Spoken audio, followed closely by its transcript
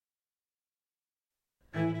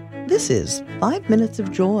This is 5 Minutes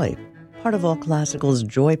of Joy, part of All Classical's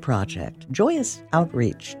Joy Project, joyous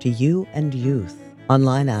outreach to you and youth.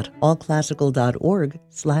 Online at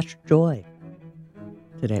allclassical.org/joy.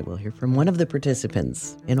 Today we'll hear from one of the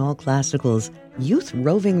participants in All Classical's Youth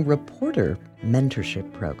Roving Reporter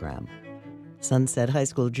Mentorship Program. Sunset High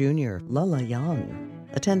School junior Lala Young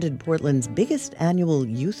attended Portland's biggest annual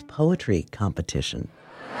youth poetry competition.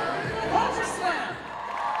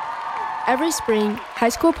 Every spring, high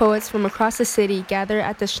school poets from across the city gather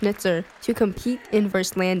at the Schnitzer to compete in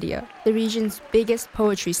Verslandia, the region's biggest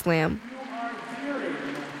poetry slam.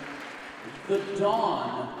 The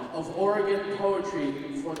dawn of Oregon poetry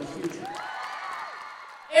for the future.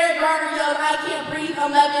 Eric Garner yelled, "I can't breathe"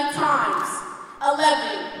 11 times.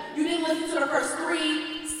 11. You didn't listen to the first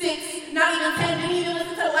 3, 6, not even 10. Didn't even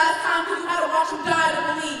listen to the last time because you had to watch him die to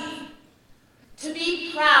believe. To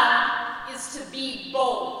be proud is to be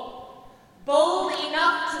bold. Bold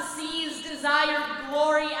enough to seize desired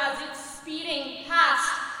glory as it's speeding past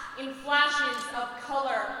in flashes of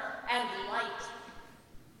color and light.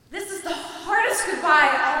 This is the hardest goodbye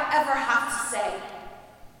I'll ever have to say.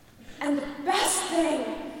 And the best thing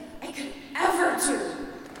I could ever do.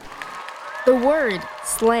 The word,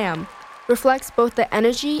 slam, reflects both the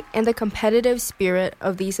energy and the competitive spirit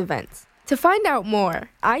of these events. To find out more,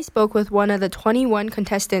 I spoke with one of the 21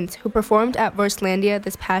 contestants who performed at Verslandia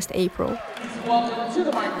this past April. Welcome to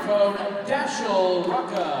the microphone, Dashel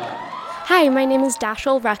Rucka. Hi, my name is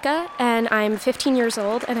Dashel Rucka, and I'm 15 years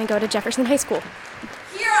old, and I go to Jefferson High School.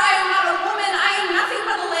 Here I am not a woman, I am nothing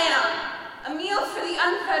but a lamb, a meal for the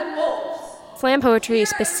unfed wolves. Slam poetry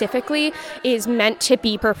specifically is meant to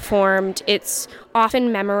be performed. It's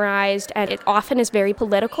often memorized, and it often is very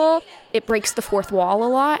political. It breaks the fourth wall a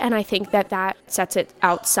lot, and I think that sets it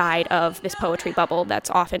outside of this poetry bubble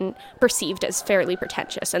that's often perceived as fairly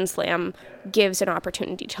pretentious, and slam gives an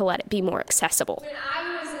opportunity to let it be more accessible. When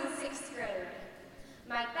I was in 6th grade,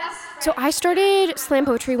 my best friend... So I started slam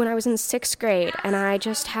poetry when I was in 6th grade, and I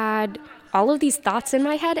just had all of these thoughts in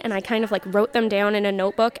my head, and I kind of wrote them down in a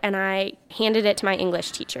notebook, and I handed it to my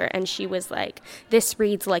English teacher, and she was like, "This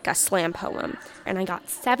reads like a slam poem." And I got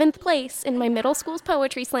 7th place in my middle school's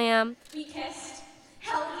poetry slam. We kissed,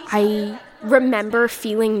 held each I remember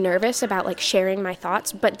feeling nervous about sharing my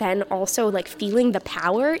thoughts, but then also feeling the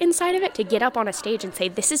power inside of it to get up on a stage and say,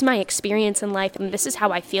 "This is my experience in life, and this is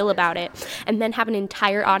how I feel about it," and then have an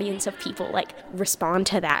entire audience of people respond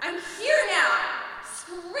to that. I'm here now,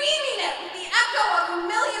 screaming it with the echo of a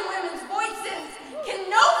million women's voices. Can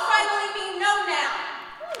no finally be no now?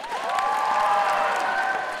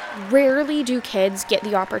 Rarely do kids get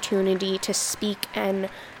the opportunity to speak and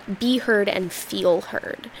be heard and feel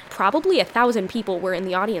heard. Probably 1,000 people were in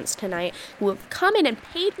the audience tonight who have come in and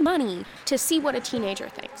paid money to see what a teenager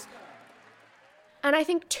thinks. And I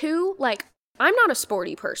think, too, I'm not a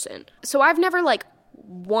sporty person, so I've never,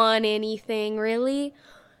 won anything, really.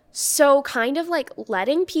 So kind of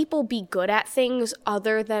letting people be good at things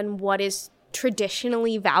other than what is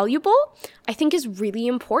traditionally valuable, I think is really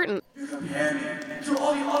important. You compare me to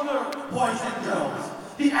all the other boys and girls,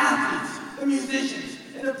 the athletes, the musicians,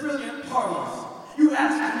 and the brilliant parties. You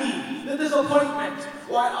ask me, the disappointment,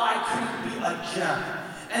 why I couldn't be a gem.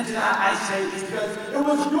 And to that I say is because it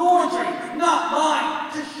was your dream, not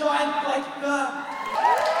mine, to shine like them.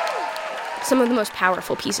 Some of the most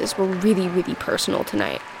powerful pieces were really, really personal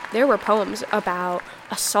tonight. There were poems about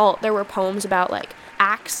assault. There were poems about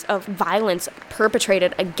acts of violence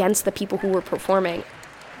perpetrated against the people who were performing.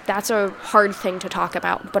 That's a hard thing to talk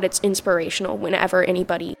about, but it's inspirational whenever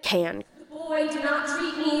anybody can. The boy did not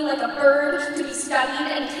treat me like a bird to be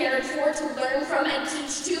studied and cared for, to learn from and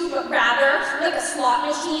teach to, but rather like a slot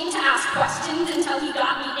machine to ask questions until he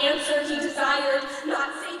got the answer he desired,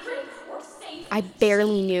 not sacred or safe. I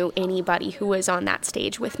barely knew anybody who was on that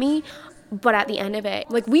stage with me. But at the end of it,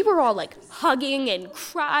 we were all hugging and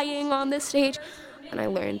crying on this stage. And I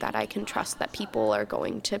learned that I can trust that people are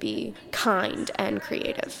going to be kind and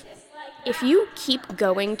creative. If you keep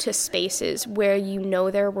going to spaces where you know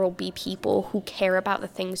there will be people who care about the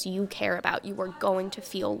things you care about, you are going to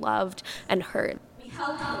feel loved and heard. We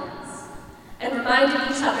held hands and reminded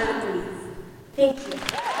each other to breathe. Thank you.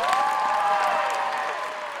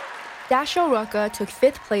 Dashel Rucka took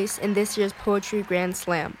 5th place in this year's Poetry Grand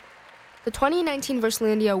Slam. The 2019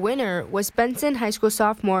 Verslandia winner was Benson High School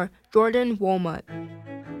sophomore Jordan Woolmut.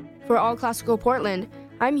 For All Classical Portland,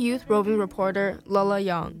 I'm youth roving reporter Lala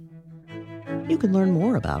Young. You can learn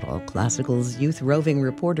more about All Classical's Youth Roving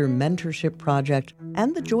Reporter Mentorship Project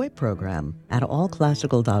and the Joy Program at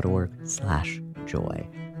allclassical.org/joy.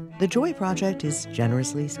 The Joy Project is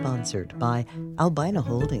generously sponsored by Albina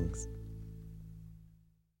Holdings.